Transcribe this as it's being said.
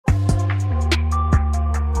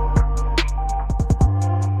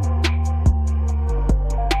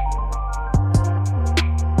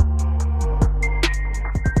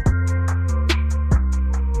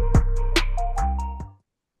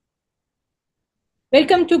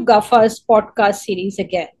Welcome to GAFA's podcast series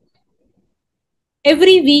again.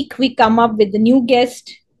 Every week, we come up with a new guest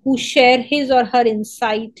who share his or her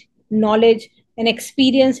insight, knowledge, and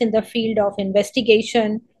experience in the field of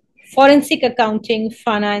investigation, forensic accounting,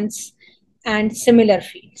 finance, and similar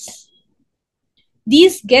fields.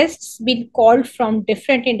 These guests been called from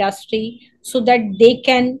different industry so that they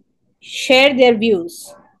can share their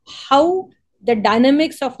views, how the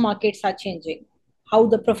dynamics of markets are changing, how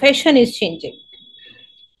the profession is changing.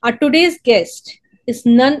 Our today's guest is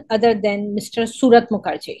none other than Mr. Surath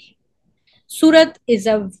Mukherjee. Surath is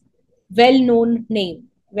a well known name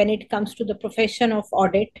when it comes to the profession of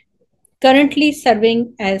audit, currently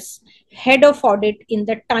serving as head of audit in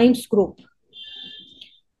the Times Group.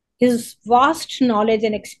 His vast knowledge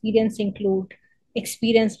and experience include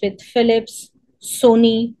experience with Philips,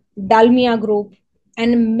 Sony, Dalmia Group,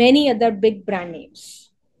 and many other big brand names.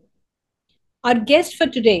 Our guest for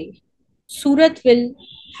today, Surath, will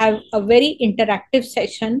have a very interactive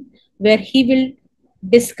session where he will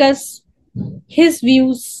discuss his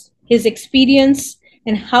views, his experience,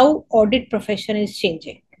 and how audit profession is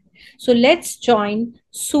changing. So let's join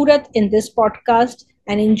Surath in this podcast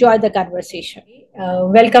and enjoy the conversation.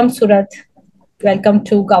 Welcome, Surath. Welcome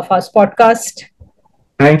to GAFA's podcast.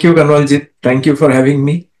 Thank you, Kanwaljit. Thank you for having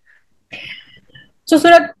me. So,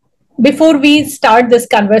 Surath, before we start this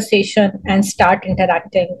conversation and start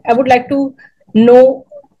interacting, I would like to know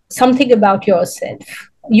something about yourself.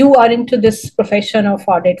 You are into this profession of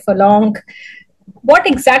audit for long. What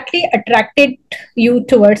exactly attracted you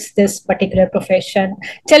towards this particular profession?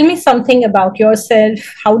 Tell me something about yourself.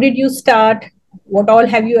 How did you start? What all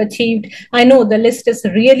have you achieved? I know the list is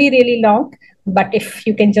really, really long, but if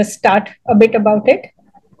you can just start a bit about it.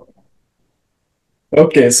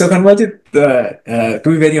 Okay, so Kanwaljit, to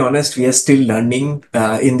be very honest, we are still learning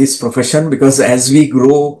in this profession because as we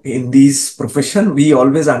grow in this profession, we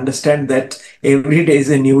always understand that every day is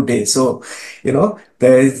a new day. So,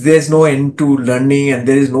 there's no end to learning and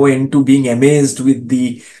there is no end to being amazed with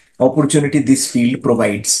the opportunity this field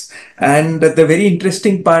provides. And the very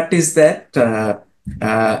interesting part is that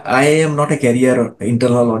I am not a career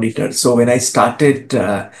internal auditor. So when I started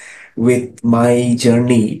with my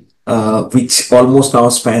journey, which almost now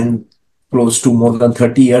span close to more than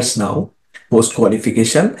 30 years now, post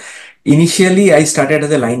qualification. Initially, I started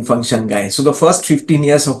as a line function guy. So the first 15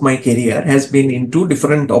 years of my career has been into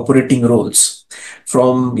different operating roles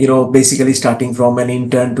from, basically starting from an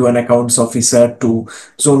intern to an accounts officer to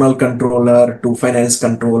zonal controller to finance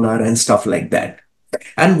controller and stuff like that.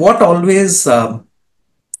 And what always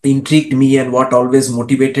intrigued me and what always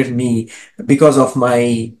motivated me because of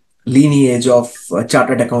my lineage of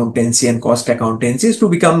chartered accountancy and cost accountancy is to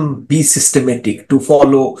be systematic, to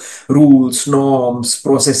follow rules, norms,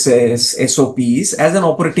 processes, SOPs as an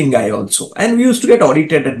operating guy also. And we used to get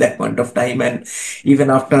audited at that point of time. And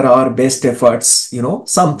even after our best efforts,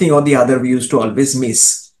 something or the other we used to always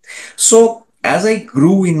miss. So as I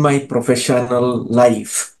grew in my professional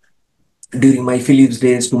life, during my Philips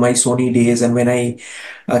days to my Sony days, and when I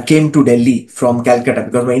came to Delhi from Calcutta,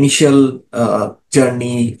 because my initial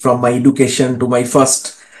journey from my education to my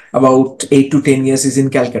first about 8 to 10 years is in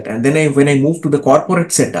Calcutta. And then when I moved to the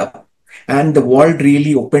corporate setup, and the world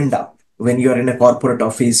really opened up. When you are in a corporate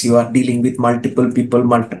office, you are dealing with multiple people,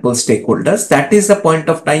 multiple stakeholders. That is the point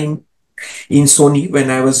of time in Sony,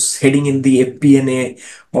 when I was heading in the FP&A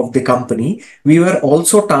of the company, we were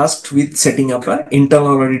also tasked with setting up an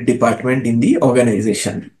internal audit department in the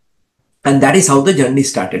organization. And that is how the journey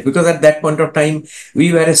started, because at that point of time,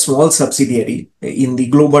 we were a small subsidiary in the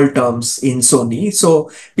global terms in Sony.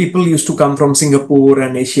 So people used to come from Singapore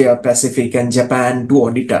and Asia Pacific and Japan to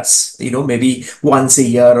audit us, maybe once a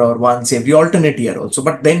year or once every alternate year also.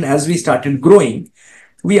 But then as we started growing,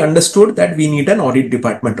 we understood that we need an audit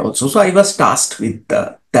department also. So I was tasked with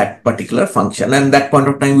that particular function. And at that point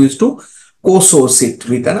of time, we used to co-source it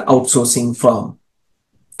with an outsourcing firm.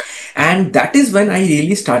 And that is when I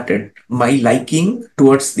really started my liking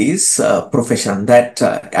towards this profession, that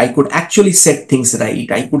I could actually set things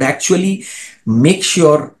right. I could actually make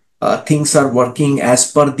sure things are working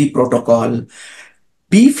as per the protocol.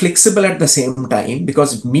 Be flexible at the same time,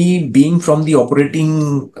 because me being from the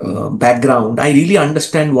operating background, I really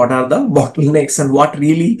understand what are the bottlenecks and what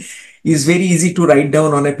really is very easy to write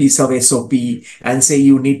down on a piece of SOP and say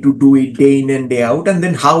you need to do it day in and day out, and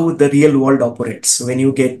then how the real world operates when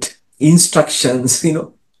you get instructions,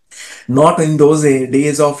 not in those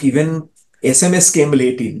days of even SMS came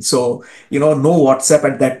late in. So, no WhatsApp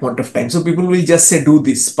at that point of time. So people will just say, do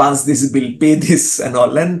this, pass this bill, pay this and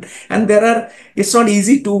all. And it's not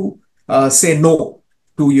easy to say no.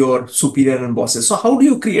 to your superior and bosses. So how do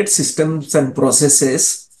you create systems and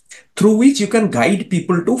processes through which you can guide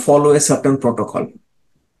people to follow a certain protocol?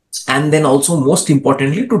 And then also, most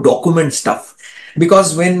importantly, to document stuff.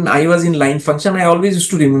 Because when I was in line function, I always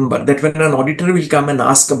used to remember that when an auditor will come and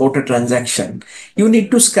ask about a transaction, you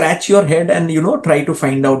need to scratch your head and try to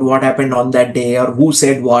find out what happened on that day or who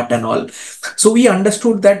said what and all. So we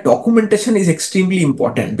understood that documentation is extremely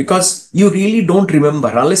important, because you really don't remember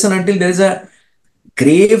unless and until there is a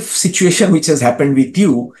grave situation which has happened with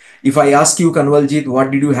you. If I ask you, Kanwaljit,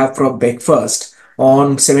 what did you have for breakfast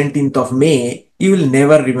on 17th of May, you will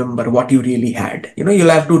never remember what you really had. You'll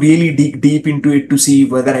have to really dig deep into it to see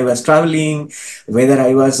whether I was traveling, whether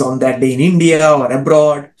I was on that day in India or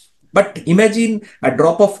abroad. But imagine a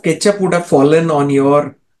drop of ketchup would have fallen on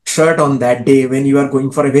your shirt on that day when you are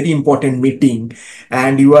going for a very important meeting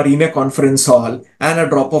and you are in a conference hall, and a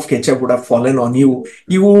drop of ketchup would have fallen on you.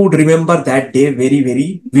 You would remember that day very,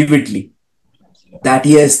 very vividly, that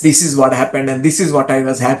yes, this is what happened and this is what I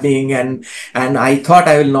was having, and I thought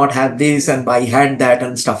I will not have this and I had that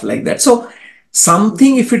and stuff like that. So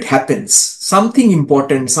something, if it happens, something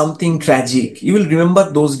important, something tragic, you will remember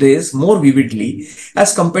those days more vividly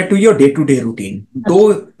as compared to your day-to-day routine.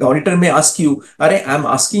 Though the auditor may ask you, "Are I'm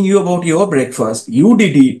asking you about your breakfast, you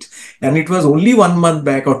did it and it was only 1 month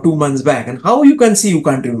back or 2 months back, and how you can see you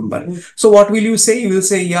can't remember?" So what will you say? You will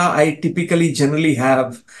say, "Yeah, I typically generally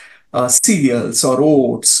have cereals or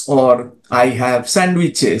oats, or I have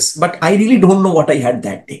sandwiches, but I really don't know what I had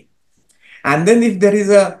that day." And then if there is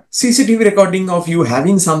a CCTV recording of you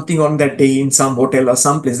having something on that day in some hotel or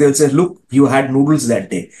someplace, they'll say, "Look, you had noodles that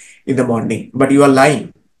day in the morning," but you are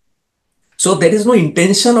lying. So there is no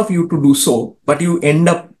intention of you to do so, but you end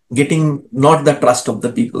up getting not the trust of the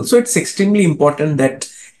people. So it's extremely important that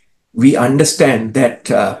we understand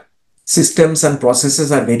that systems and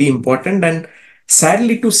processes are very important. And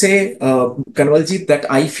sadly to say, Kanwaljit,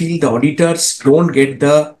 that I feel the auditors don't get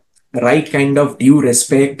the right kind of due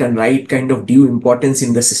respect and right kind of due importance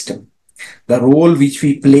in the system. The role which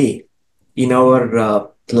we play in our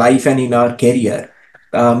life and in our career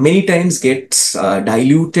many times gets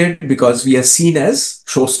diluted because we are seen as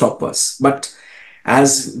showstoppers. But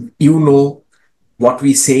as you know, what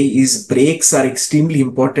we say is brakes are extremely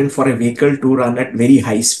important for a vehicle to run at very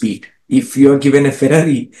high speed. If you are given a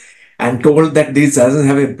Ferrari and told that this doesn't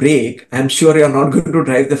have a brake, I'm sure you're not going to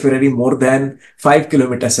drive the Ferrari more than 5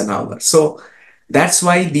 kilometers an hour. So that's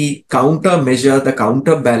why the countermeasure, the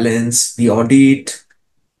counterbalance, the audit,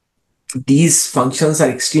 these functions are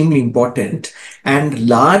extremely important. And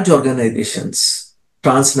large organizations,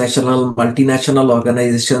 transnational, multinational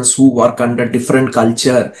organizations who work under different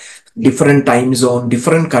culture, different time zone,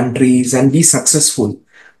 different countries, and be successful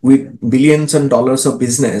with billions and dollars of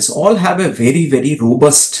business, all have a very, very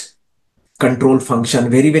robust control function,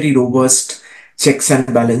 very, very robust checks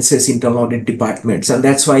and balances, internal audit departments. And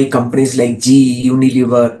that's why companies like GE,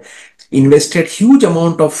 Unilever invested huge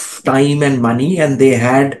amount of time and money, and they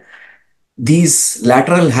had these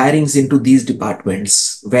lateral hirings into these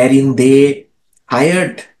departments, wherein they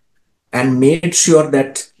hired and made sure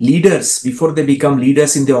that leaders, before they become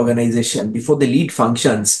leaders in the organization, before they lead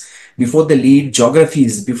functions, before they lead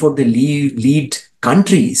geographies, before they lead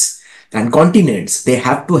countries and continents, they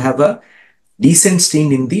have to have a decent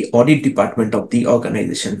stint in the audit department of the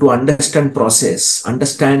organization to understand process,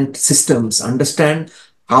 understand systems, understand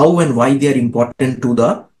how and why they are important to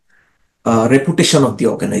the reputation of the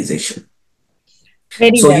organization.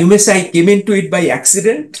 Very So well. you may say I came into it by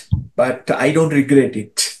accident, but I don't regret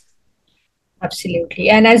it. Absolutely.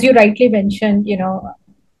 And as you rightly mentioned,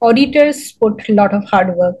 auditors put a lot of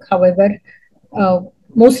hard work. However,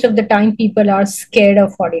 most of the time people are scared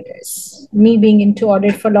of auditors. Me being into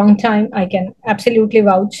audit for a long time, I can absolutely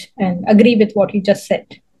vouch and agree with what you just said.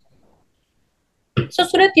 So,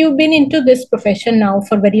 Surath, you've been into this profession now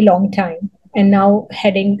for a very long time and now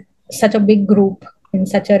heading such a big group in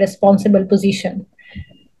such a responsible position.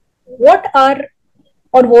 What are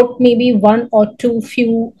or what may be one or two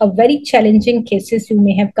few very challenging cases you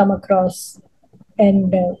may have come across?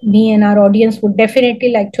 And me and our audience would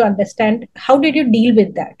definitely like to understand how did you deal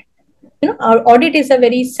with that? Our audit is a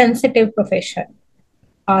very sensitive profession.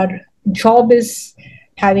 Our job is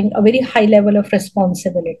having a very high level of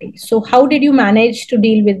responsibility. So how did you manage to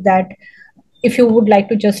deal with that? If you would like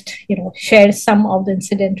to just share some of the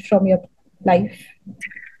incident from your life. I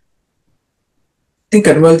think,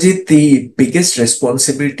 Anwaljit, the biggest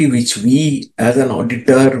responsibility which we as an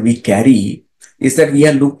auditor we carry is that we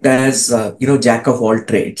are looked as jack of all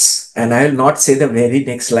trades. And I will not say the very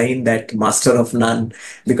next line, that master of none,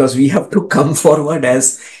 because we have to come forward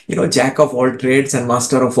as jack of all trades and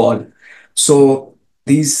master of all. So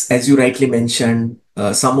these, as you rightly mentioned,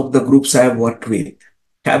 some of the groups I have worked with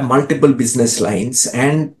have multiple business lines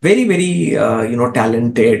and very, very,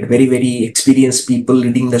 talented, very, very experienced people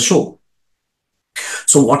leading the show.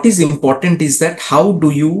 So what is important is that how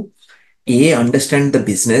do you understand the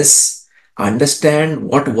business, understand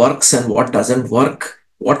what works and what doesn't work,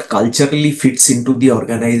 what culturally fits into the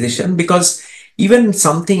organization, because even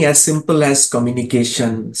something as simple as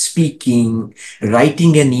communication, speaking,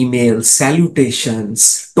 writing an email,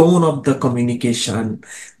 salutations, tone of the communication,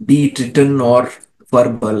 be it written or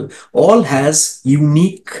verbal, all has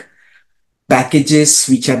unique packages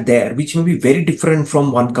which are there, which may be very different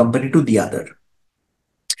from one company to the other.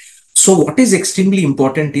 So what is extremely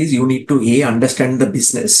important is you need to understand the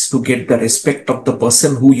business to get the respect of the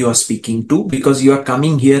person who you are speaking to, because you are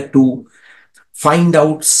coming here to find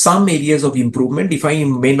out some areas of improvement. If I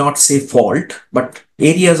may not say fault, but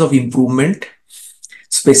areas of improvement,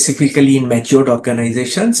 specifically in matured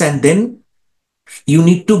organizations, and then you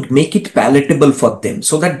need to make it palatable for them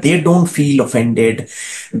so that they don't feel offended,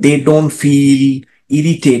 they don't feel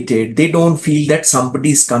irritated, they don't feel that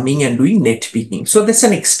somebody is coming and doing nitpicking. So that's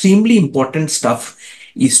an extremely important stuff,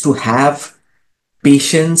 is to have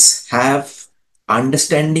patience, have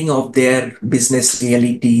understanding of their business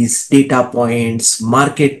realities, data points,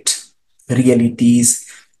 market realities,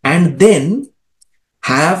 and then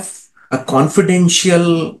have a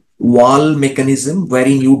confidential wall mechanism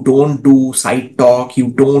wherein you don't do side talk,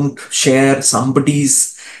 you don't share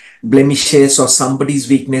somebody's blemishes or somebody's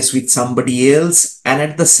weakness with somebody else. And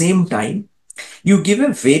at the same time, you give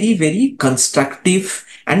a very, very constructive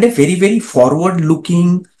and a very, very forward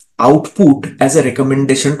looking output as a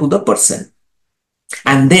recommendation to the person,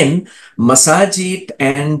 and then massage it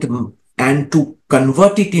and to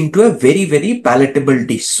convert it into a very, very palatable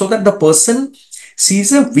dish so that the person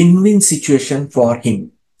sees a win-win situation for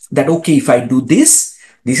him, that okay, if I do this,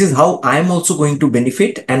 this is how I'm also going to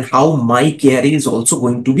benefit and how my care is also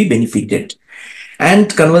going to be benefited. And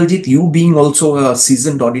Kanwaljit, you being also a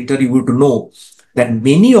seasoned auditor, you would know that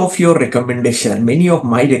many of your recommendation, many of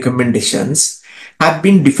my recommendations have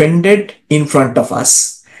been defended in front of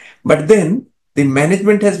us. But then the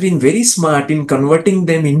management has been very smart in converting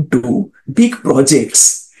them into big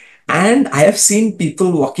projects. And I have seen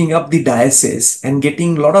people walking up the diocese and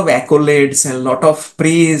getting a lot of accolades and a lot of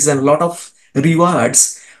praise and a lot of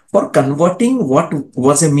rewards for converting what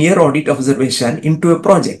was a mere audit observation into a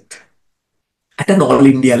project at an all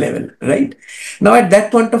India level, right? Now, at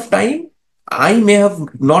that point of time, I may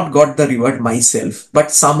have not got the reward myself,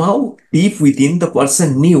 but somehow deep within the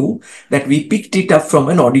person knew that we picked it up from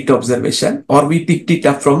an audit observation or we picked it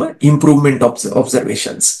up from an improvement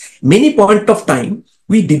observations. Many point of time,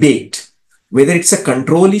 we debate whether it's a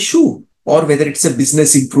control issue or whether it's a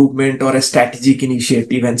business improvement or a strategic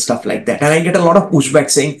initiative and stuff like that. And I get a lot of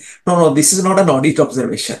pushback saying, no, no, this is not an audit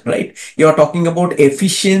observation, right? You're talking about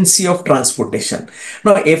efficiency of transportation.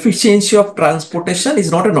 Now, efficiency of transportation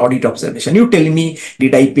is not an audit observation. You tell me,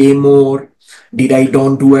 did I pay more? Did I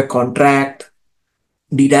don't do a contract?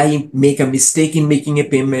 Did I make a mistake in making a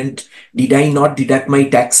payment? Did I not deduct my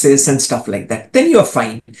taxes and stuff like that? Then you're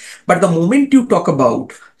fine. But the moment you talk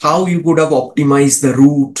about how you could have optimized the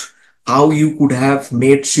route, how you could have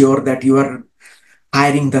made sure that you are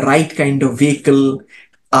hiring the right kind of vehicle,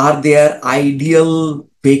 are there ideal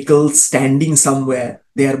vehicles standing somewhere,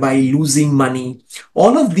 thereby losing money?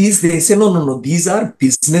 All of these, they say, no, no, no, these are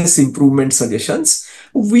business improvement suggestions.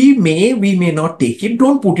 We may not take it.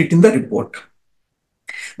 Don't put it in the report.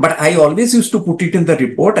 But I always used to put it in the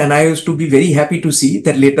report, and I used to be very happy to see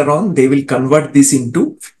that later on they will convert this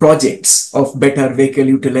into projects of better vehicle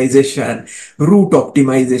utilization, route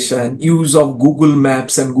optimization, use of Google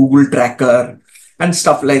Maps and Google Tracker and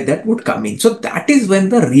stuff like that would come in. So that is when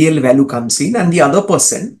the real value comes in, and the other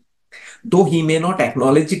person, though he may not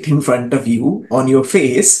acknowledge it in front of you on your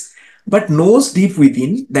face, but knows deep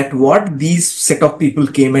within that what these set of people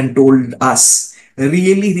came and told us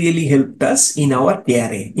really, really helped us in our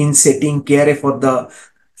KRA, in setting KRA for the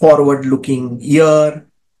forward looking year,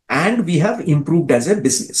 and we have improved as a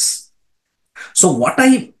business. So what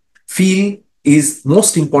I feel is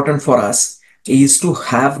most important for us is to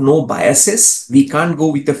have no biases. We can't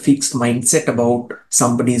go with a fixed mindset about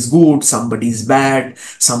somebody is good, somebody is bad,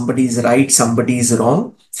 somebody is right, somebody is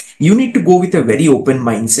wrong. You need to go with a very open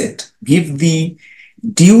mindset. Give the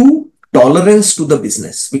due tolerance to the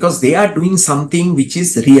business because they are doing something which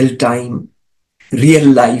is real time,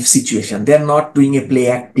 real life situation. They're not doing a play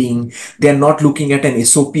acting. They're not looking at an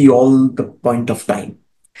SOP all the point of time.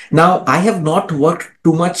 Now, I have not worked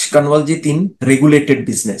too much, Kanwaljit, in regulated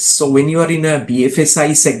business. So when you are in a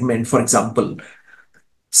BFSI segment, for example,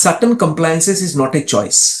 certain compliances is not a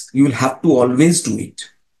choice. You will have to always do it.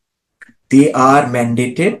 They are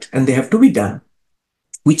mandated and they have to be done,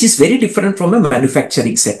 which is very different from a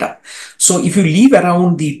manufacturing setup. So if you leave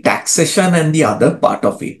around the taxation and the other part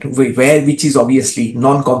of it, which is obviously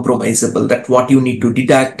non-compromisable, that what you need to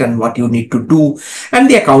deduct and what you need to do, and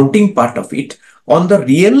the accounting part of it, on the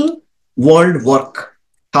real world work,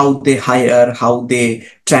 how they hire, how they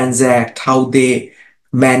transact, how they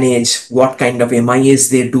manage, what kind of MIS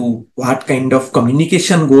they do, what kind of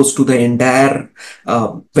communication goes to the entire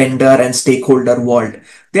vendor and stakeholder world.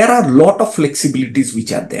 There are a lot of flexibilities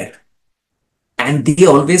which are there. And they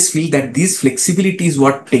always feel that this flexibility is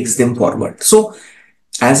what takes them forward. So,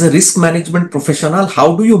 as a risk management professional,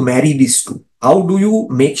 how do you marry these two? How do you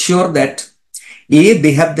make sure that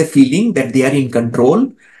they have the feeling that they are in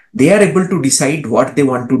control, they are able to decide what they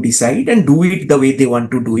want to decide and do it the way they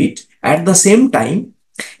want to do it. At the same time,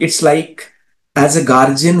 it's like as a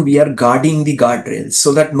guardian, we are guarding the guardrails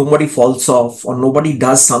so that nobody falls off or nobody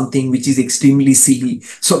does something which is extremely silly,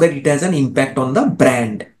 so that it has an impact on the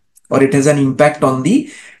brand or it has an impact on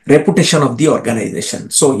the reputation of the organization.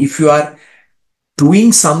 So if you are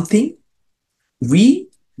doing something, we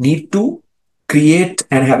need to create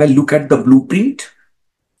and have a look at the blueprint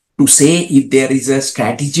to say if there is a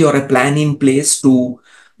strategy or a plan in place to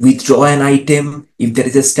withdraw an item, if there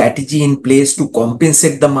is a strategy in place to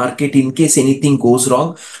compensate the market in case anything goes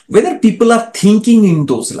wrong, whether people are thinking in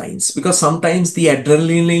those lines, because sometimes the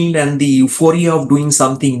adrenaline and the euphoria of doing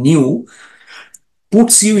something new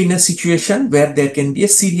puts you in a situation where there can be a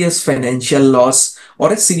serious financial loss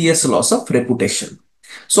or a serious loss of reputation.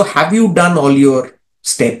 So have you done all your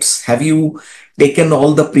steps? Have you taken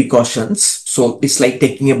all the precautions? So it's like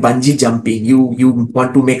taking a bungee jumping. You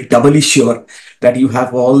want to make doubly sure that you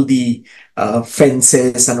have all the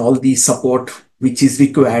fences and all the support which is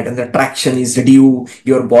required, and the traction is due,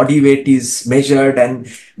 your body weight is measured, and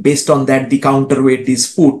based on that the counterweight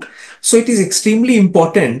is put. So it is extremely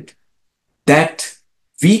important that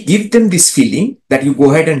we give them this feeling that you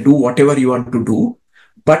go ahead and do whatever you want to do,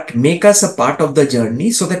 but make us a part of the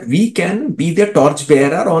journey so that we can be the torch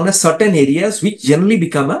bearer on a certain areas which generally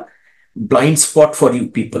become a blind spot for you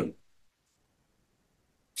people.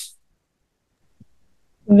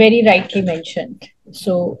 Very rightly mentioned.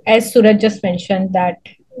 So, as Suraj just mentioned, that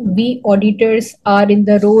we auditors are in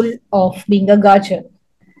the role of being a guardian.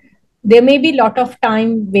 There may be a lot of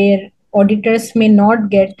time where auditors may not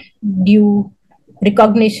get due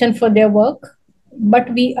recognition for their work, but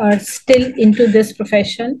we are still into this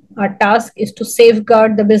profession. Our task is to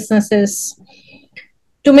safeguard the businesses,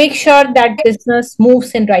 to make sure that business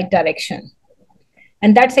moves in right direction.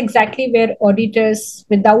 And that's exactly where auditors,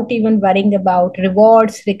 without even worrying about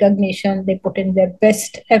rewards, recognition, they put in their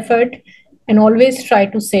best effort and always try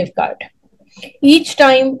to safeguard. Each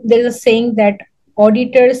time there is a saying that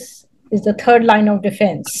auditors is the third line of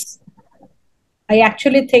defense. I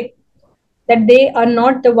actually think that they are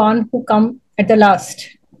not the one who come at the last.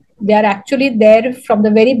 They are actually there from the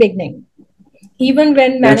very beginning. Even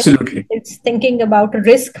when management is thinking about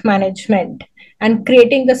risk management and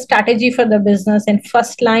creating the strategy for the business in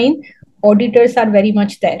first line, auditors are very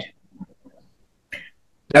much there.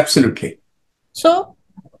 Absolutely. So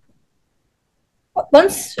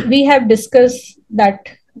once we have discussed that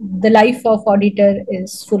the life of auditor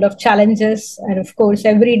is full of challenges, and of course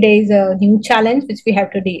every day is a new challenge which we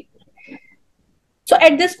have to deal. So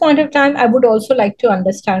at this point of time, I would also like to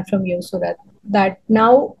understand from you, Surath, that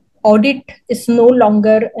now audit is no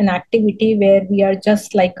longer an activity where we are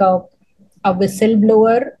just like a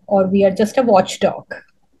whistleblower or we are just a watchdog.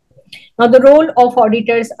 Now the role of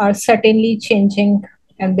auditors are certainly changing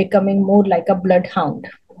and becoming more like a bloodhound.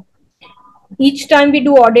 Each time we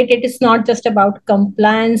do audit, it is not just about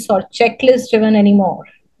compliance or checklist driven anymore.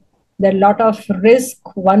 There are a lot of risk,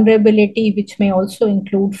 vulnerability, which may also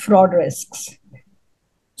include fraud risks.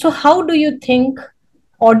 So how do you think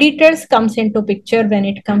auditors comes into picture when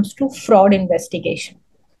it comes to fraud investigation?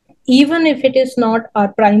 Even if it is not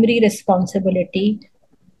our primary responsibility,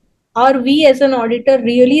 are we as an auditor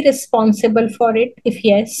really responsible for it? If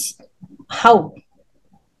yes, how?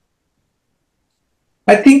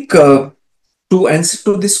 I think to answer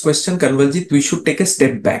to this question, Kanwaljit, we should take a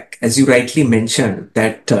step back. As you rightly mentioned,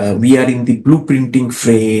 that we are in the blueprinting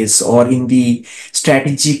phase or in the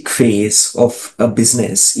strategic phase of a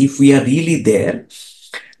business. If we are really there,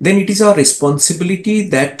 then it is our responsibility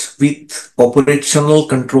that with operational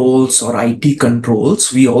controls or IT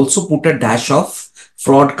controls, we also put a dash of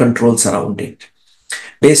fraud controls around it.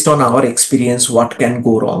 Based on our experience, what can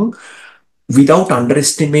go wrong? without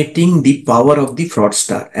underestimating the power of the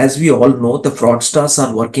fraudster. As we all know, the fraudsters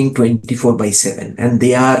are working 24 by 7 and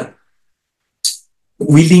they are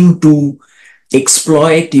willing to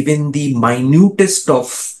exploit even the minutest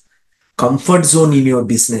of comfort zone in your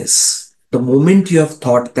business. The moment you have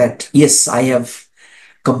thought that, yes, I have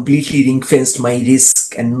completely ring fenced my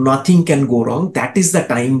risk and nothing can go wrong, that is the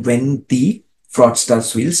time when the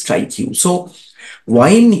fraudsters will strike you. So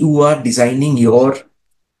when you are designing your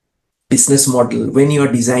business model, when you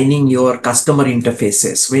are designing your customer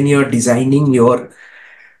interfaces, when you are designing your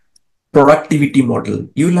productivity model,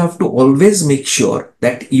 you'll have to always make sure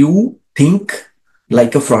that you think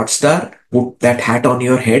like a fraudster, put that hat on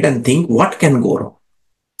your head and think what can go wrong?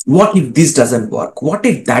 What if this doesn't work? What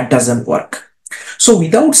if that doesn't work? So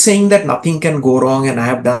without saying that nothing can go wrong and I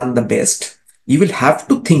have done the best, you will have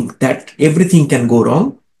to think that everything can go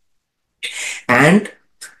wrong and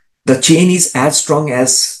the chain is as strong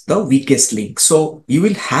as the weakest link. So you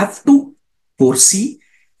will have to foresee.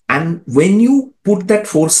 And when you put that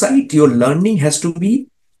foresight, your learning has to be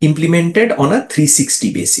implemented on a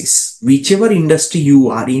 360 basis. Whichever industry you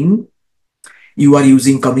are in, you are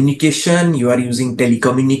using communication, you are using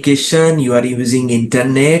telecommunication, you are using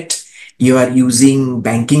internet, you are using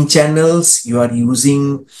banking channels, you are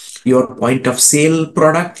using your point of sale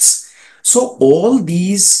products. So all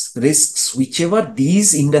these risks, whichever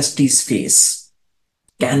these industries face,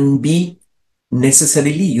 can be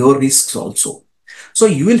necessarily your risks also. So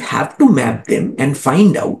you will have to map them and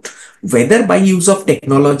find out whether by use of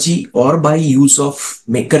technology or by use of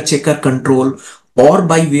maker checker control or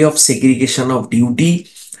by way of segregation of duty.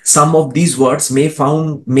 Some of these words may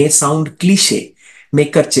sound cliche.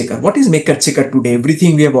 Maker checker. What is maker checker today?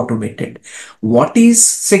 Everything we have automated. What is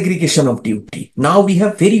segregation of duty? Now we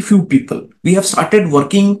have very few people. We have started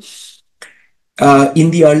working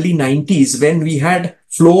in the early 90s when we had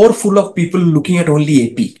floor full of people looking at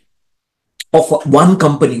only AP of one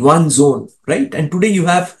company, one zone, right? And today you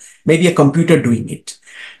have maybe a computer doing it.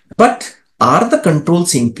 But are the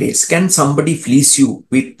controls in place? Can somebody fleece you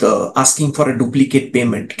with asking for a duplicate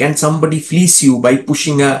payment? Can somebody fleece you by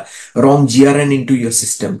pushing a wrong GRN into your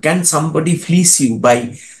system? Can somebody fleece you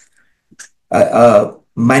by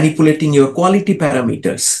manipulating your quality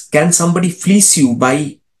parameters? Can somebody fleece you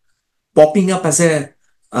by popping up as a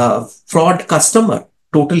fraud customer,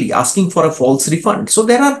 totally asking for a false refund? So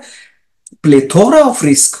there are plethora of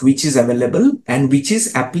risk which is available and which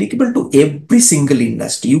is applicable to every single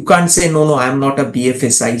industry. You can't say, no, I am not a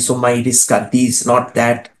BFSI, so my risks are these, not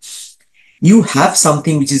that. You have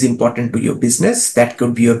something which is important to your business. That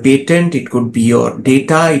could be your patent, it could be your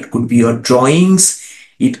data, it could be your drawings,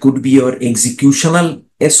 it could be your executional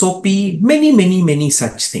SOP, many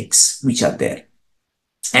such things which are there.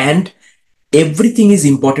 And everything is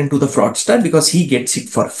important to the fraudster because he gets it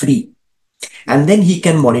for free. And then he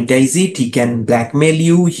can monetize it, he can blackmail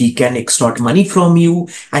you, he can extort money from you,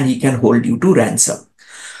 and he can hold you to ransom.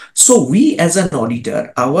 So we as an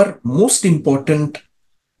auditor, our most important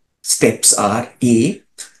steps are A,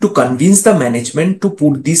 to convince the management to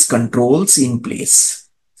put these controls in place.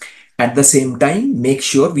 At the same time, make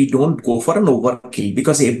sure we don't go for an overkill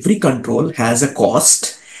because every control has a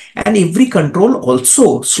cost and every control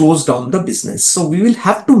also slows down the business. So we will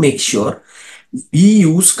have to make sure we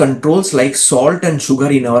use controls like salt and sugar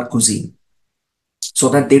in our cuisine so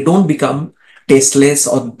that they don't become tasteless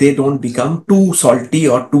or they don't become too salty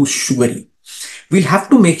or too sugary. We'll have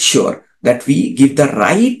to make sure that we give the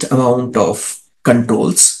right amount of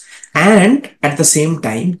controls and at the same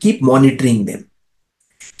time keep monitoring them.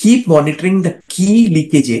 Keep monitoring the key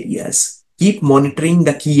leakage areas. Keep monitoring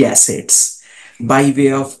the key assets by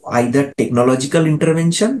way of either technological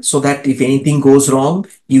intervention so that if anything goes wrong,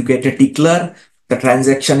 you get a tickler, the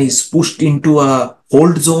transaction is pushed into a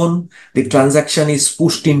hold zone, the transaction is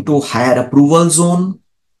pushed into higher approval zone.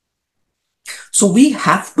 So we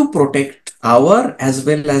have to protect our as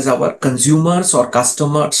well as our consumers or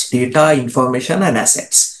customers' data, information and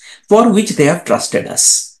assets for which they have trusted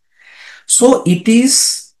us. So it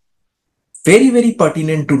is very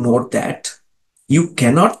pertinent to note that you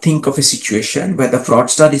cannot think of a situation where the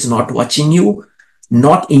fraudster is not watching you,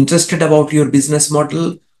 not interested about your business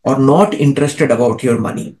model, or not interested about your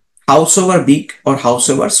money, howsoever big or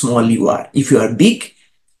howsoever small you are. If you are big,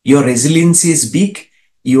 your resilience is big,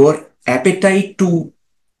 your appetite to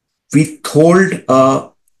withhold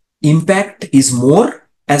impact is more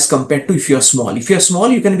as compared to if you're small. If you're small,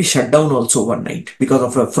 you can be shut down also overnight because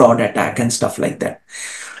of a fraud attack and stuff like that.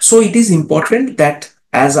 So it is important that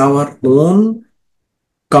as our own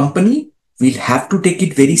company, we'll have to take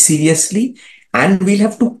it very seriously and we'll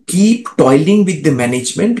have to keep toiling with the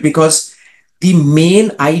management because the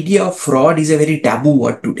main idea of fraud is a very taboo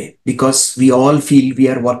word today, because we all feel we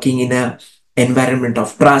are working in an environment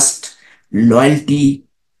of trust, loyalty,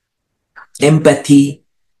 empathy,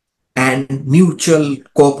 and mutual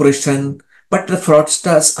cooperation. But the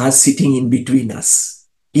fraudsters are sitting in between us.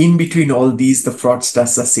 In between all these, the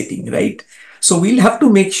fraudsters are sitting, right? So we'll have to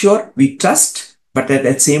make sure we trust, but at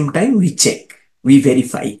the same time, we check, we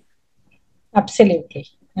verify. Absolutely.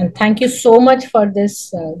 And thank you so much for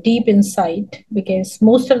this deep insight, because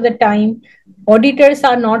most of the time, auditors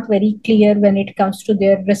are not very clear when it comes to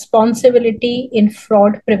their responsibility in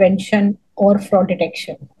fraud prevention or fraud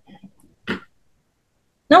detection.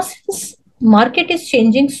 Now, since market is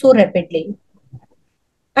changing so rapidly,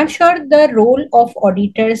 I'm sure the role of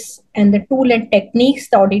auditors and the tool and techniques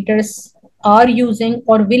the auditors are using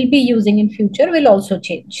or will be using in future will also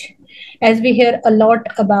change. As we hear a lot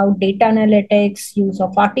about data analytics, use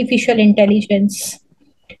of artificial intelligence,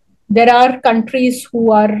 there are countries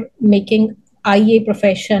who are making IA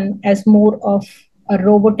profession as more of a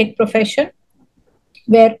robotic profession,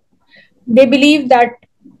 where they believe that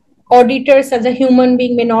auditors as a human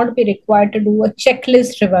being may not be required to do a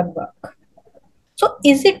checklist driven work. So,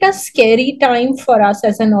 is it a scary time for us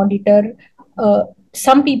as an auditor?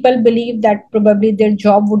 Some people believe that probably their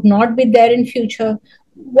job would not be there in future.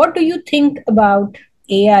 What do you think about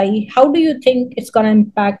AI? How do you think it's going to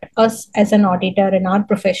impact us as an auditor in our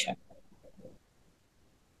profession?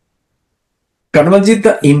 Kanwaljit,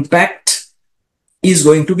 the impact is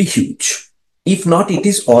going to be huge. If not, it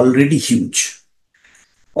is already huge,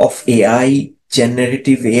 of AI,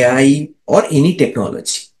 generative AI, or any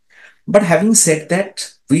technology. But having said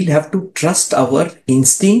that, we'll have to trust our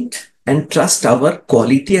instinct and trust our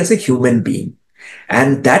quality as a human being.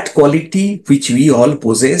 And that quality which we all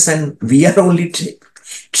possess, and we are only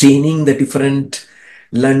training the different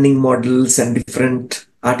learning models and different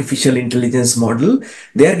artificial intelligence model,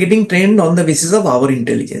 they are getting trained on the basis of our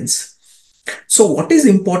intelligence. So what is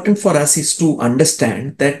important for us is to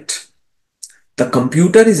understand that the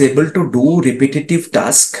computer is able to do repetitive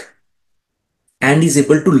tasks and is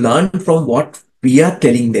able to learn from what we are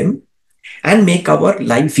telling them and make our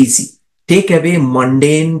life easy. Take away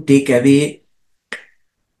mundane, take away,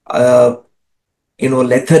 uh,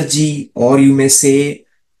 lethargy, or you may say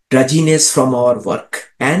drudginess from our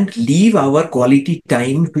work, and leave our quality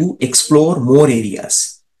time to explore more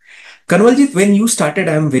areas. Kanwaljit, when you started,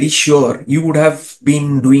 I am very sure you would have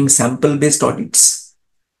been doing sample-based audits.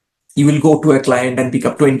 You will go to a client and pick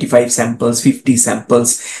up 25 samples, 50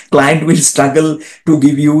 samples. Client will struggle to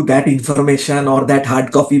give you that information or that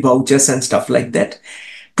hard copy vouchers and stuff like that.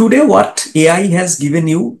 Today, what AI has given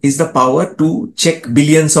you is the power to check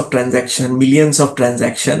billions of transactions, millions of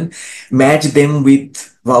transactions, match them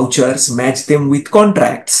with vouchers, match them with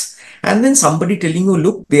contracts. And then somebody telling you,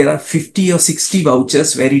 look, there are 50 or 60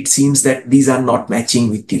 vouchers where it seems that these are not matching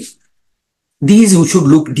with you. These you should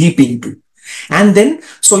look deep into. And then,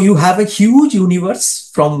 so you have a huge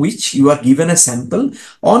universe from which you are given a sample,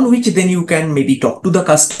 on which then you can maybe talk to the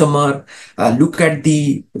customer, look at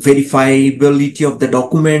the verifiability of the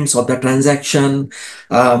documents or the transaction,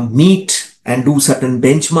 meet and do certain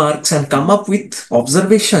benchmarks and come up with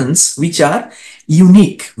observations which are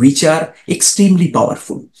unique, which are extremely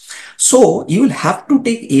powerful. So you will have to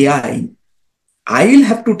take AI. I will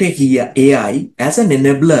have to take AI as an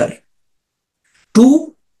enabler to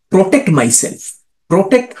protect myself,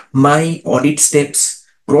 protect my audit steps,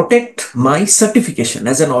 protect my certification.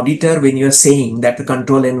 As an auditor, when you're saying that the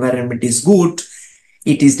control environment is good,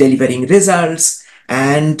 it is delivering results,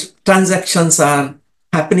 and transactions are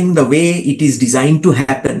happening the way it is designed to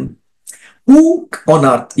happen, who on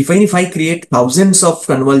earth, even if I create thousands of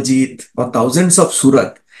Kanwaljit or thousands of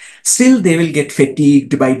Surath, still they will get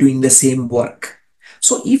fatigued by doing the same work.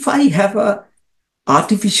 So if I have a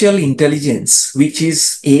artificial intelligence, which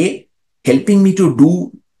is helping me to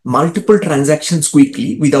do multiple transactions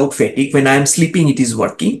quickly without fatigue. When I am sleeping, it is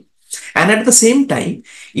working. And at the same time,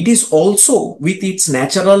 it is also with its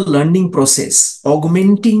natural learning process,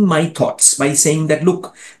 augmenting my thoughts by saying that,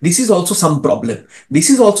 look, this is also some problem.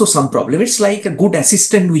 This is also some problem. It's like a good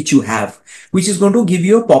assistant which you have, which is going to give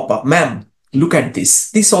you a pop-up. Ma'am, look at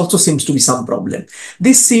this. This also seems to be some problem.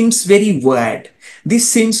 This seems very weird. This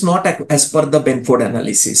seems not as per the Benford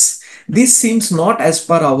analysis. This seems not as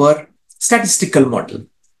per our statistical model.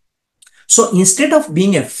 So instead of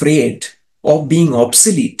being afraid of being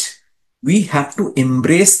obsolete, we have to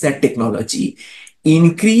embrace that technology,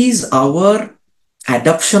 increase our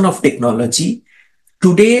adoption of technology.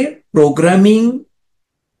 Today, programming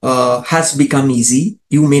has become easy.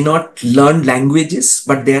 You may not learn languages,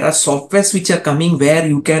 but there are softwares which are coming where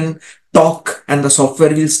you can talk and the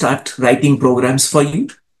software will start writing programs for you.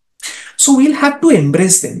 So we'll have to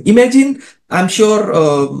embrace them. Imagine, I'm sure,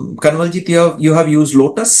 Kanwaljit, you have used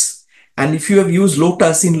Lotus. And if you have used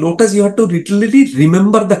Lotus, in Lotus, you have to literally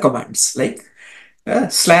remember the commands like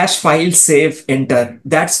slash file save enter.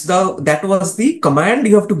 That was the command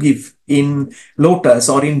you have to give in Lotus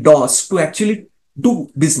or in DOS to actually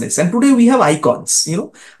do business. And today we have icons,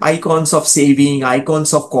 icons of saving,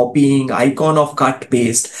 icons of copying, icon of cut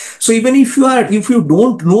paste. So even if you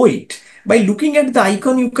don't know it, by looking at the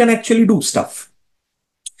icon, you can actually do stuff.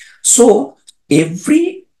 So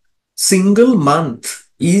every single month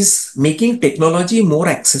is making technology more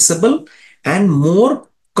accessible and more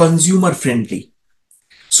consumer friendly.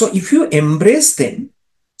 So if you embrace them,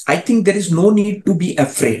 I think there is no need to be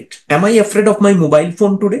afraid. Am I afraid of my mobile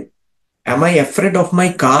phone today? Am I afraid of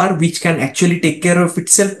my car, which can actually take care of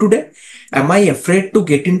itself today? Am I afraid to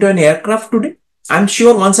get into an aircraft today? I'm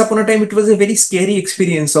sure once upon a time it was a very scary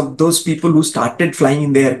experience of those people who started flying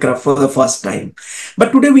in the aircraft for the first time.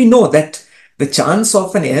 But today we know that the chance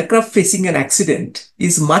of an aircraft facing an accident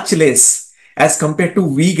is much less as compared to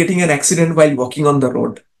we getting an accident while walking on the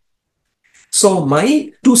road. So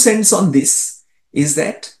my 2 cents on this is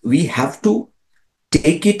that we have to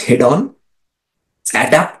take it head on,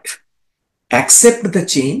 adapt, accept the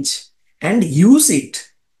change, and use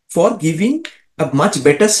it for giving a much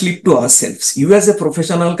better sleep to ourselves. You as a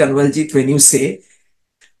professional, Kanwaljit, when you say,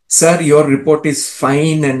 sir, your report is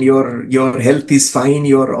fine and your health is fine,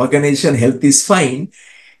 your organization health is fine,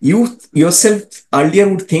 you yourself earlier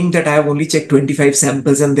would think that I have only checked 25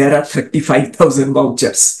 samples and there are 35,000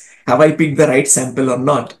 vouchers. Have I picked the right sample or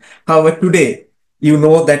not? However, today, you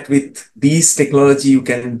know that with these technology, you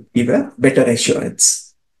can give a better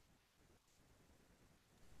assurance.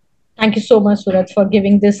 Thank you so much, Surath, for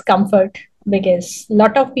giving this comfort, because a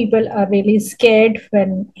lot of people are really scared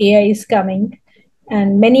when AI is coming,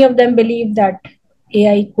 and many of them believe that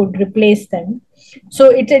AI could replace them. So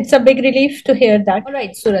it's a big relief to hear that. All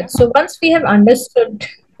right, Surath. So once we have understood,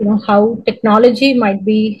 how technology might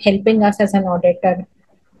be helping us as an auditor,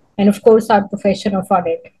 and of course our profession of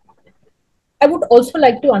audit, I would also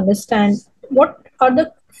like to understand what are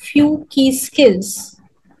the few key skills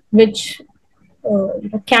which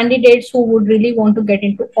candidates who would really want to get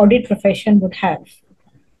into audit profession would have.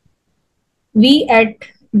 We at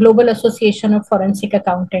Global Association of Forensic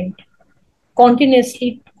Accountant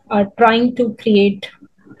continuously are trying to create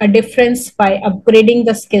a difference by upgrading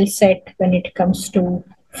the skill set when it comes to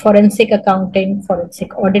forensic accounting,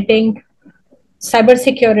 forensic auditing,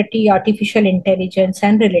 cybersecurity, artificial intelligence,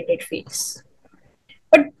 and related fields.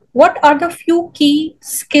 But what are the few key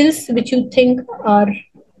skills which you think are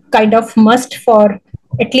kind of must for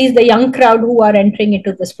at least the young crowd who are entering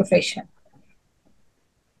into this profession?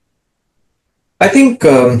 I think,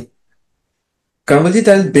 Kanwaljit,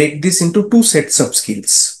 I'll break this into 2 sets of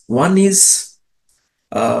skills. One is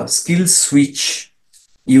skills which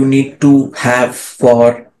you need to have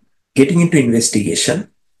for getting into investigation.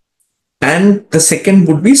 And the second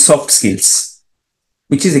would be soft skills,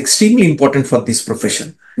 which is extremely important for this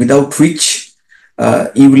profession, without which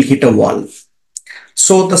you will hit a wall.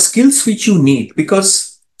 So the skills which you need,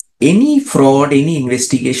 because any fraud, any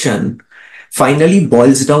investigation finally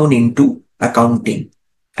boils down into accounting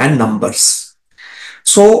and numbers.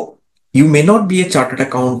 So you may not be a chartered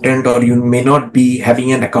accountant or you may not be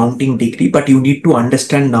having an accounting degree, but you need to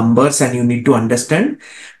understand numbers and you need to understand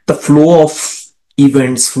the flow of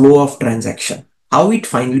events, flow of transaction, how it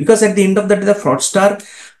finally, because at the end of the day, the fraudster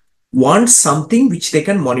wants something which they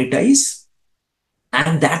can monetize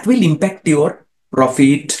and that will impact your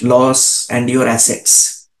profit, loss, and your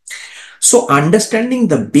assets. So understanding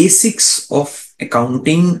the basics of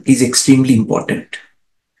accounting is extremely important.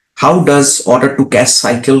 How does order to cash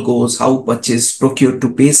cycle goes, how purchase procure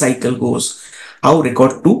to pay cycle goes, how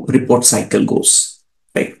record to report cycle goes,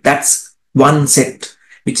 right? That's one set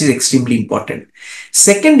which is extremely important.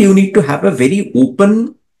 Second, you need to have a very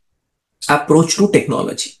open approach to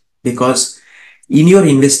technology, because in your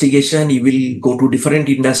investigation, you will go to different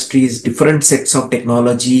industries, different sets of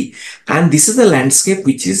technology, and this is a landscape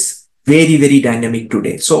which is very, very dynamic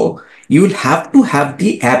today. So you will have to have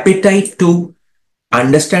the appetite to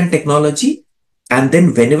understand technology, and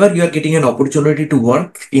then whenever you are getting an opportunity to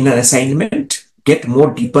work in an assignment, get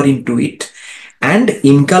more deeper into it and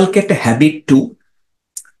inculcate a habit to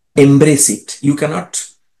embrace it. You cannot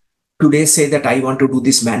today say that I want to do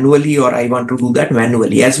this manually or I want to do that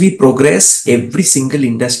manually. As we progress, every single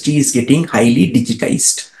industry is getting highly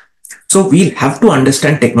digitized. So we'll have to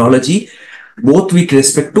understand technology both with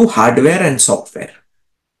respect to hardware and software.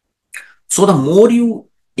 So the more you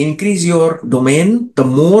increase your domain, the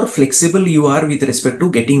more flexible you are with respect to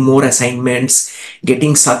getting more assignments,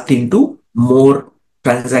 getting sucked into more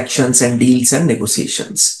transactions and deals and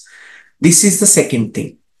negotiations. This is the second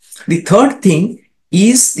thing. The third thing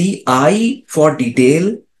is the eye for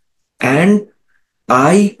detail and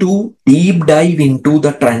eye to deep dive into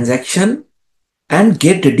the transaction and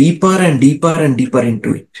get deeper and deeper and deeper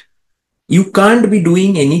into it. You can't be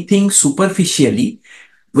doing anything superficially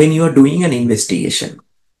when you are doing an investigation.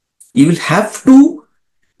 You will have to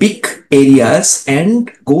pick areas and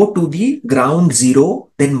go to the ground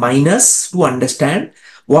zero, then minus to understand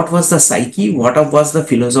what was the psyche, what was the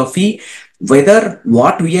philosophy, whether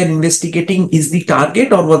what we are investigating is the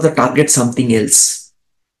target or was the target something else.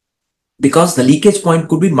 Because the leakage point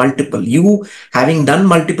could be multiple. You, having done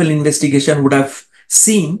multiple investigation, would have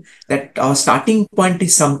seen that our starting point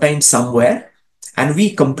is sometimes somewhere and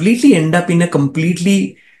we completely end up in a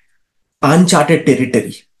completely uncharted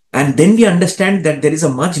territory. And then we understand that there is a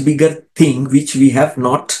much bigger thing which we have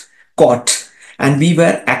not caught. And we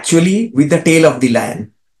were actually with the tail of the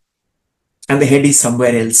lion and the head is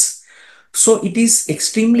somewhere else. So it is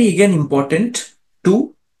extremely again important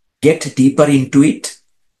to get deeper into it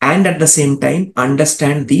and at the same time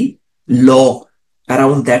understand the law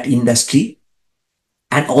around that industry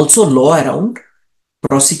and also law around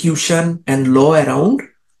prosecution and law around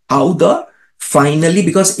how the finally,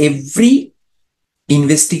 because every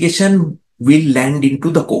investigation will land into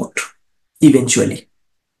the court eventually.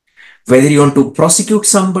 Whether you want to prosecute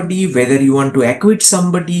somebody, whether you want to acquit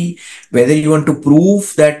somebody, whether you want to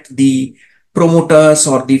prove that the promoters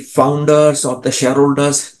or the founders or the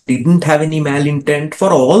shareholders didn't have any malintent,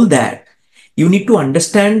 for all that, you need to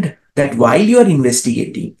understand that while you are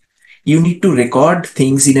investigating, you need to record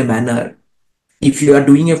things in a manner. If you are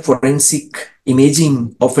doing a forensic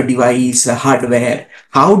imaging of a device, a hardware,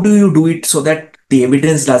 how do you do it so that the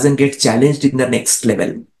evidence doesn't get challenged in the next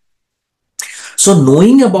level? So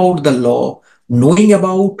knowing about the law, knowing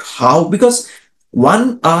about how, because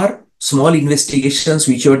one are small investigations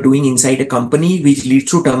which you are doing inside a company which leads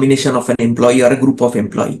to termination of an employee or a group of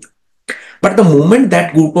employee. But the moment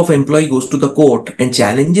that group of employee goes to the court and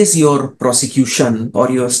challenges your prosecution or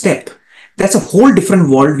your step, that's a whole different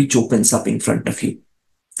world which opens up in front of you.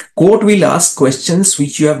 Court will ask questions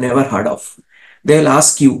which you have never heard of. They'll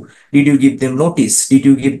ask you, did you give them notice? Did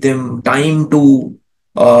you give them time to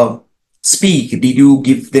speak? Did you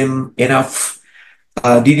give them enough?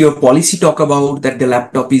 Did your policy talk about that the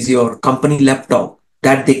laptop is your company laptop,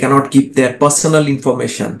 that they cannot keep their personal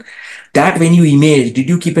information? That when you image, did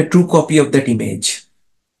you keep a true copy of that image?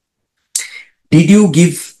 Did you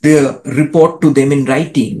give the report to them in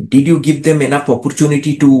writing? Did you give them enough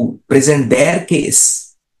opportunity to present their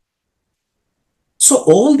case? So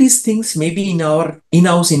all these things maybe in our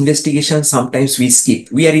in-house investigation, sometimes we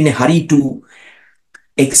skip. We are in a hurry to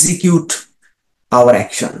execute our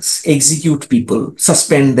actions, execute people,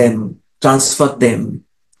 suspend them, transfer them,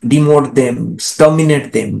 demote them,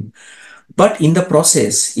 terminate them. But in the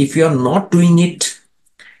process, if you are not doing it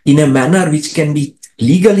in a manner which can be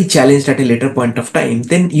legally challenged at a later point of time,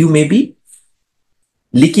 then you may be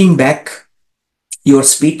licking back your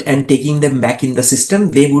spit and taking them back in the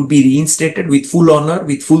system. They would be reinstated with full honor,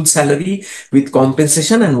 with full salary, with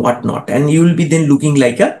compensation and whatnot. And you will be then looking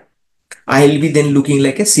like I'll be then looking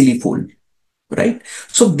like a silly fool, right?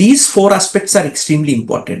 So these four aspects are extremely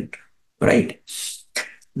important, right?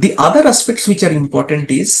 The other aspects which are important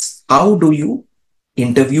is how do you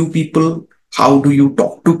interview people? How do you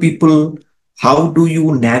talk to people? How do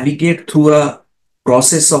you navigate through a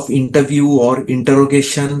process of interview or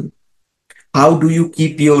interrogation? How do you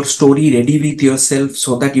keep your story ready with yourself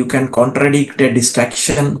so that you can contradict a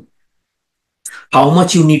distraction? How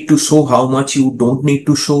much you need to show, how much you don't need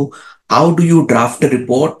to show? How do you draft a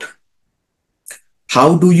report?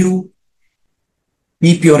 How do you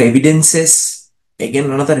keep your evidences?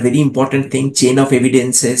 Again, another very important thing, chain of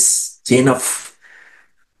evidences, chain of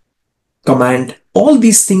command. All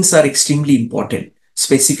these things are extremely important,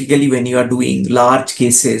 specifically when you are doing large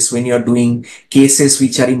cases, when you are doing cases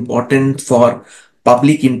which are important for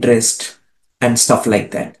public interest and stuff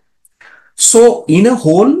like that. So in a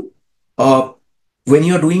whole, when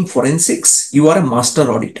you are doing forensics, you are a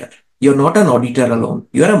master auditor. You're not an auditor alone.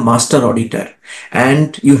 You are a master auditor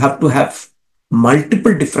and you have to have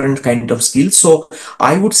multiple different kind of skills. So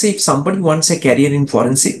I would say if somebody wants a career in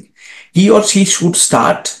forensic, he or she should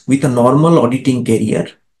start with a normal auditing career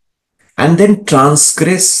and then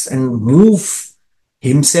transgress and move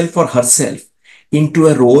himself or herself into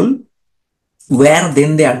a role where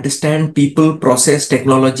then they understand people, process,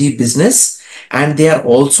 technology, business, and they are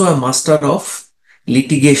also a master of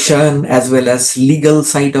litigation as well as legal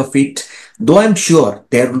side of it. Though I'm sure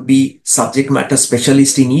there will be subject matter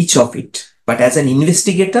specialist in each of it, but as an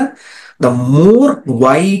investigator, the more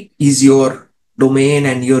wide is your domain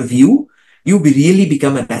and your view, you really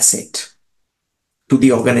become an asset to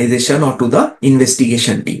the organization or to the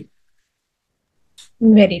investigation team.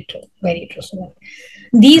 Very true. Very true, Surath.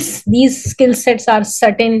 These skill sets are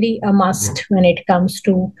certainly a must when it comes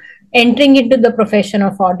to entering into the profession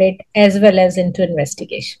of audit as well as into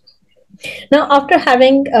investigation. Now, after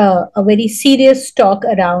having a very serious talk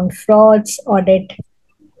around frauds, audit,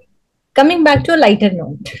 coming back to a lighter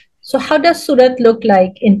note. So, how does Surath look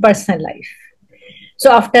like in personal life?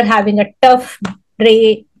 So, after having a tough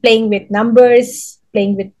day, playing with numbers,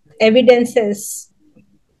 playing with evidences,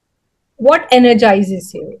 what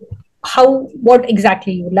energizes you? What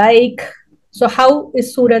exactly you like? So, how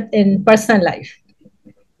is Surath in personal life?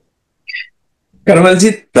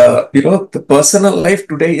 Karamalji, the personal life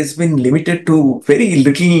today has been limited to very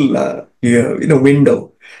little,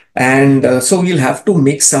 window. And so we'll have to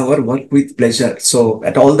mix our work with pleasure. So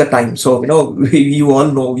at all the time. So, you all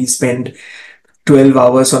know we spend 12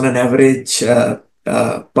 hours on an average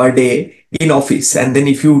per day in office. And then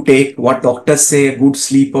if you take what doctors say, a good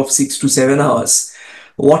sleep of 6 to 7 hours,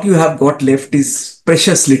 what you have got left is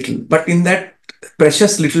precious little. But in that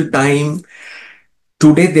precious little time,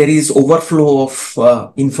 today there is overflow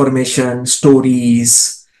of information,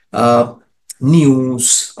 stories,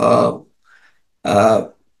 news, uh,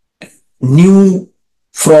 new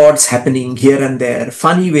frauds happening here and there,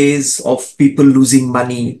 funny ways of people losing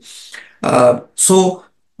money. So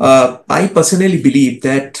I personally believe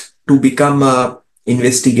that to become a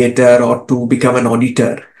investigator or to become an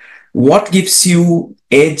auditor, what gives you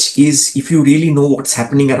edge is if you really know what's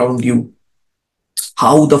happening around you,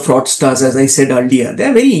 how the fraudsters, as I said earlier,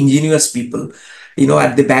 they're very ingenious people.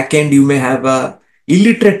 At the back end, you may have a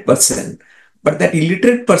illiterate person, but that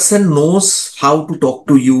illiterate person knows how to talk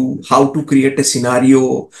to you, how to create a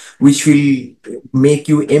scenario which will make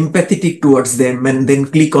you empathetic towards them, and then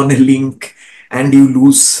click on a link and you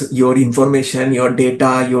lose your information, your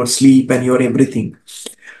data, your sleep, and your everything.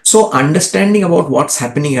 So understanding about what's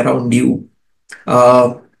happening around you,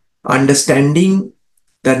 uh, understanding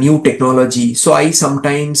the new technology. So I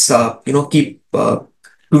sometimes, keep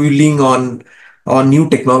toiling on new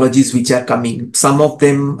technologies which are coming. Some of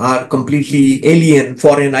them are completely alien,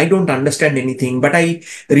 foreign. I don't understand anything, but I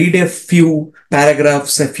read a few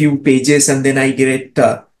paragraphs, a few pages, and then I get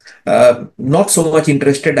not so much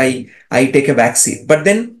interested. I take a back seat. But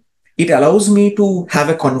then it allows me to have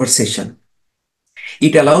a conversation.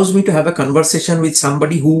 It allows me to have a conversation with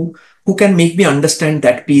somebody who can make me understand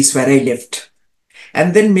that piece where I left,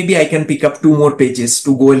 and then maybe I can pick up two more pages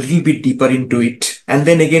to go a little bit deeper into it, and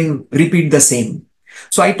then again repeat the same.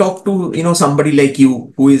 So I talk to somebody like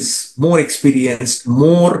you who is more experienced,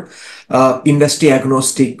 more industry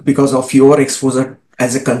agnostic because of your exposure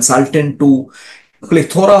as a consultant to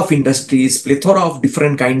plethora of industries, plethora of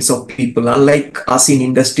different kinds of people. Unlike us in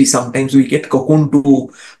industry, sometimes we get cocooned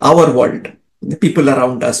to our world, the people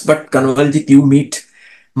around us. But Kanwaljit, you meet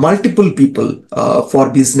multiple people for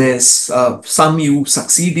business. Some you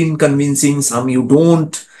succeed in convincing, some you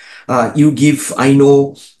don't. You give, I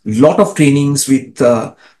know, lot of trainings with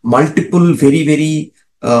multiple very, very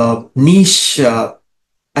niche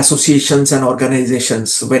associations and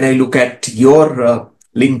organizations. When I look at your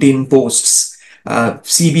LinkedIn posts,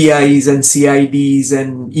 CBIs and CIDs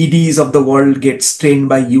and EDs of the world gets trained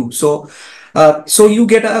by you. So you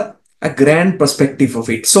get a grand perspective of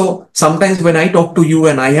it. So sometimes when I talk to you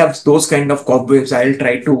and I have those kind of cobwebs, I'll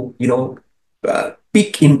try to,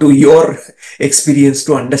 peek into your experience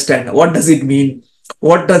to understand what does it mean,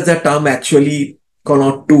 what does the term actually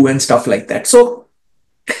connote to, and stuff like that. So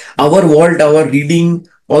our world, our reading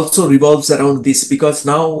also revolves around this, because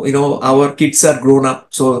now, our kids are grown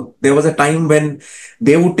up. So there was a time when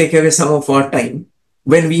they would take away some of our time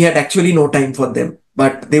when we had actually no time for them.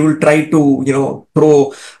 But they will try to,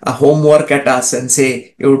 throw a homework at us and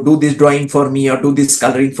say, you do this drawing for me or do this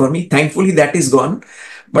coloring for me. Thankfully, that is gone.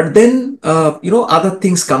 But then, other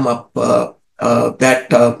things come up.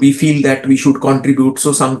 That we feel that we should contribute.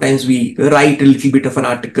 So sometimes we write a little bit of an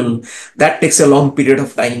article that takes a long period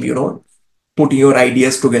of time, putting your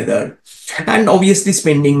ideas together, and obviously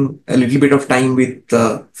spending a little bit of time with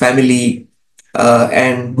family,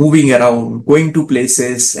 and moving around, going to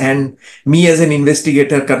places. And me as an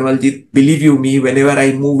investigator, Kanwaljit, believe you me, whenever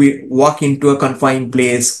I walk into a confined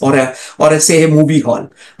place or a say a movie hall,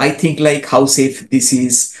 I think like how safe this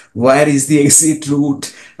is. Where is the exit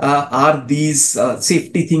route? Are these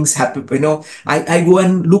safety things happen? I go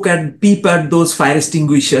and peep at those fire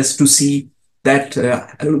extinguishers to see that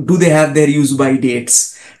do they have their use by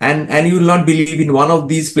dates. And you will not believe, in one of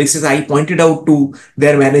these places I pointed out to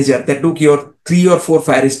their manager that, look, your 3 or 4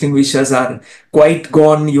 fire extinguishers are quite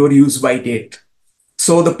gone, your use by date.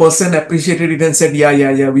 So the person appreciated it and said,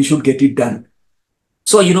 yeah, we should get it done.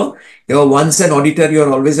 So, you're once an auditor,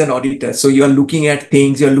 you're always an auditor. So you're looking at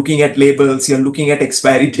things, you're looking at labels, you're looking at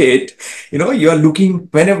expiry date, you're looking,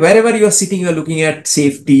 wherever you're sitting, you're looking at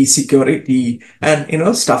safety, security,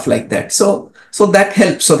 and, stuff like that. So that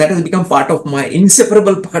helps. So that has become part of my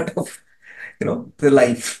inseparable part of, the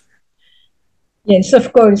life. Yes,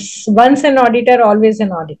 of course. Once an auditor, always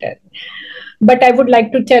an auditor. But I would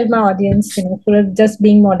like to tell my audience, for just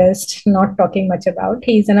being modest, not talking much about.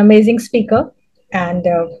 He's an amazing speaker, and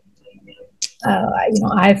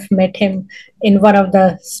I've met him in one of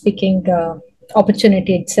the speaking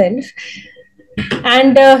opportunity itself.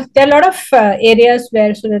 And there are a lot of areas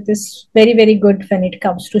where Surath is very, very good when it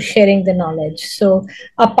comes to sharing the knowledge. So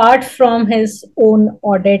apart from his own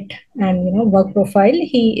audit and work profile,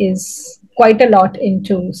 he is quite a lot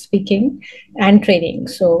into speaking and training.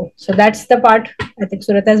 So that's the part I think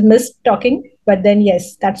Surath has missed talking. But then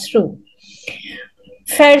yes, that's true.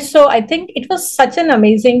 Fair. So I think it was such an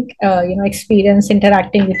amazing, experience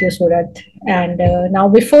interacting with you, Surath. And now,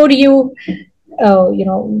 before we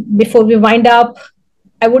wind up,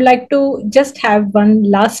 I would like to just have one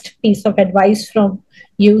last piece of advice from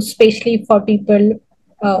you, especially for people,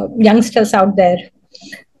 youngsters out there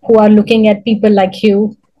who are looking at people like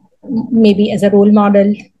you, maybe as a role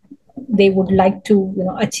model. They would like to,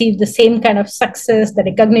 achieve the same kind of success, the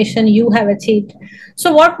recognition you have achieved.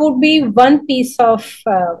 So, what would be one piece of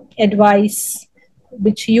advice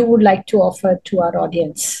which you would like to offer to our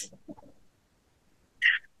audience?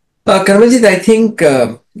 Karmajit, I think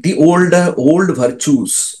the old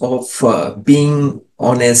virtues of being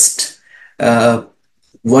honest, uh,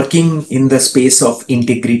 working in the space of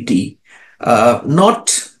integrity,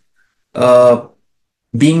 not uh,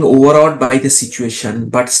 being overawed by the situation,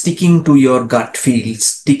 but sticking to your gut feel,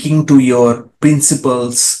 sticking to your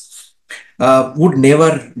principles, would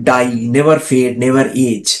never die, never fade, never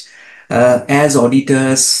age. As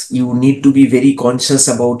auditors, you need to be very conscious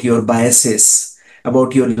about your biases,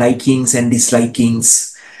 about your likings and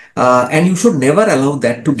dislikings. And you should never allow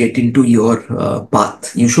that to get into your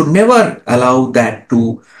path. You should never allow that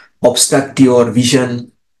to obstruct your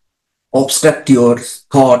vision, obstruct your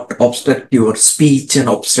thought, obstruct your speech, and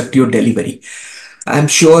obstruct your delivery. I'm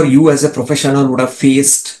sure you, as a professional, would have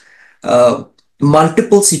faced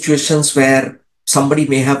multiple situations where somebody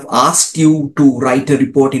may have asked you to write a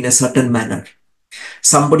report in a certain manner.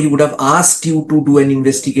 Somebody would have asked you to do an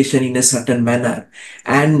investigation in a certain manner.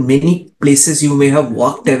 And many places you may have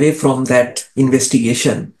walked away from that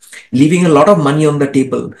investigation, leaving a lot of money on the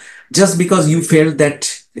table just because you felt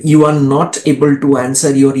that you are not able to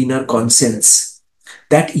answer your inner conscience,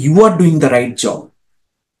 that you are doing the right job,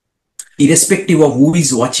 irrespective of who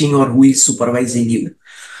is watching or who is supervising you.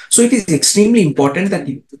 So it is extremely important that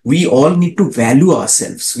we all need to value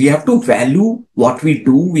ourselves. We have to value what we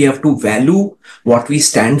do. We have to value what we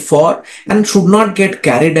stand for, and should not get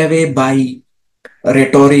carried away by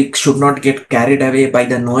rhetoric, should not get carried away by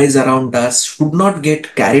the noise around us, should not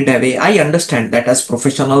get carried away. I understand that as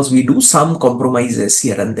professionals, we do some compromises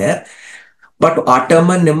here and there, but आटा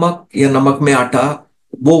में नमक या नमक में आटा,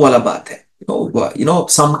 वो वाला बात है.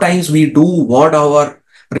 Sometimes we do word our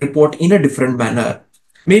report in a different manner,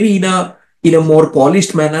 maybe in a more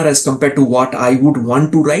polished manner as compared to what I would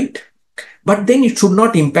want to write. But then it should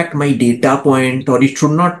not impact my data point, or it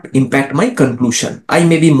should not impact my conclusion. I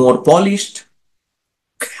may be more polished.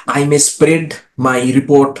 I may spread my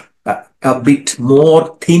report a bit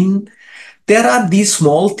more thin. There are these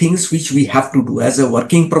small things which we have to do as a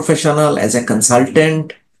working professional, as a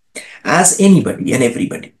consultant, as anybody and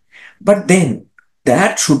everybody. But then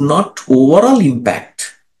that should not overall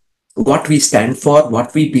impact what we stand for,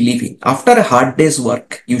 what we believe in. After a hard day's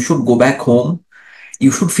work, you should go back home.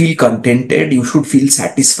 You should feel contented. You should feel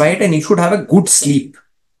satisfied, and you should have a good sleep.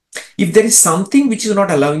 If there is something which is not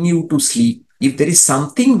allowing you to sleep, if there is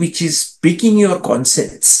something which is breaking your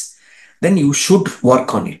conscience, then you should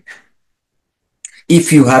work on it.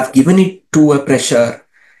 If you have given it to a pressure,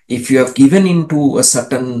 if you have given into a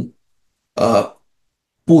certain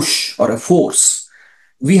push or a force,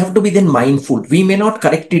 we have to be then mindful. We may not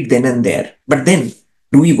correct it then and there, but then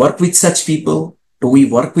do we work with such people? Do we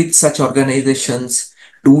work with such organizations?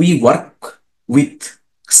 Do we work with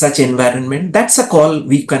such environment? That's a call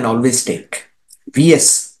we can always take.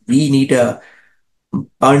 Yes, we need a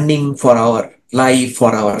earning for our life,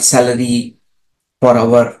 for our salary, for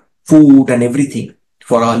our food and everything,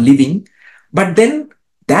 for our living. But then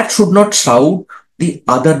that should not shroud the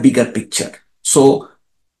other bigger picture. So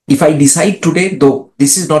if I decide today, though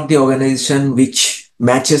this is not the organization which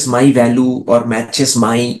matches my value or matches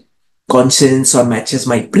my conscience or matches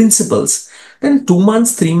my principles, then 2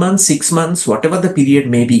 months, 3 months, 6 months, whatever the period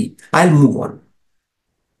may be, I'll move on.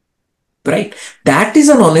 Right? That is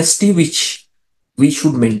an honesty which we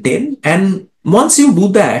should maintain. And once you do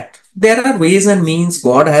that, there are ways and means.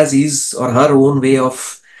 God has his or her own way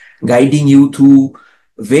of guiding you through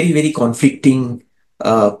very, very conflicting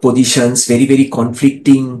positions, very, very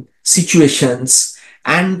conflicting situations.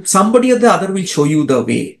 And somebody or the other will show you the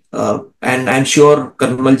way. And I'm sure,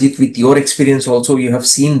 Kanwaljit, with your experience also, you have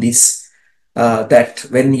seen this, that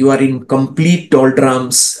when you are in complete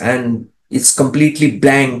doldrums and it's completely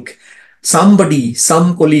blank, somebody,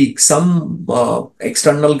 some colleague, some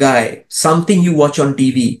external guy, something you watch on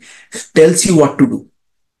TV tells you what to do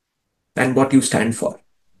and what you stand for.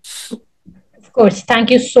 Of course,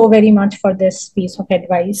 thank you so very much for this piece of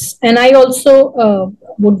advice. And I also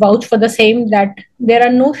would vouch for the same, that there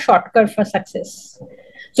are no shortcut for success.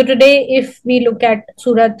 So today, if we look at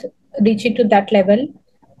Surath reaching to that level,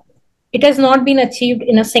 it has not been achieved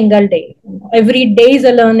in a single day. Every day is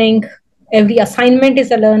a learning, every assignment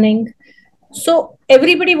is a learning. So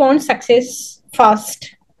everybody wants success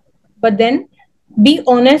fast, but then be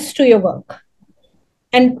honest to your work.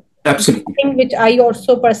 And Absolutely. thing which I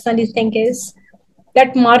also personally think is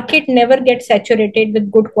that market never gets saturated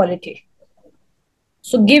with good quality.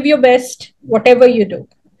 So give your best, whatever you do.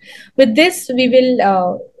 With this, we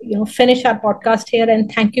will finish our podcast here.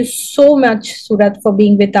 And thank you so much, Surath, for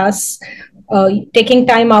being with us, taking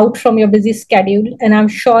time out from your busy schedule. And I'm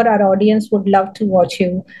sure our audience would love to watch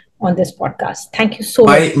you on this podcast. Thank you so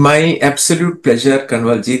much. My absolute pleasure,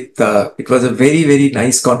 Kanwaljit. It was a very, very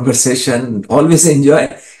nice conversation. Always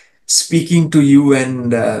enjoy speaking to you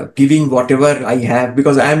and giving whatever I have,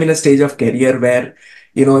 because I am in a stage of career where,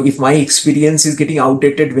 if my experience is getting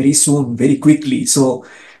outdated very soon, very quickly. So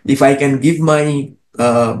if I can give my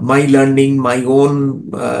learning, my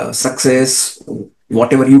own success,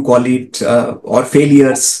 whatever you call it, or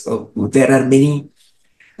failures, there are many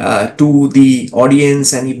to the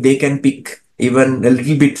audience, and if they can pick even a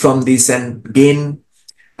little bit from this and gain,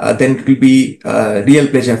 then it will be a real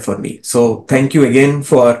pleasure for me. So thank you again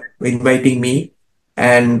for inviting me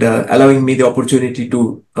and allowing me the opportunity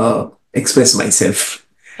to express myself.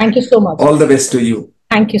 Thank you so much. All the best to you.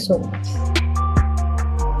 Thank you so much.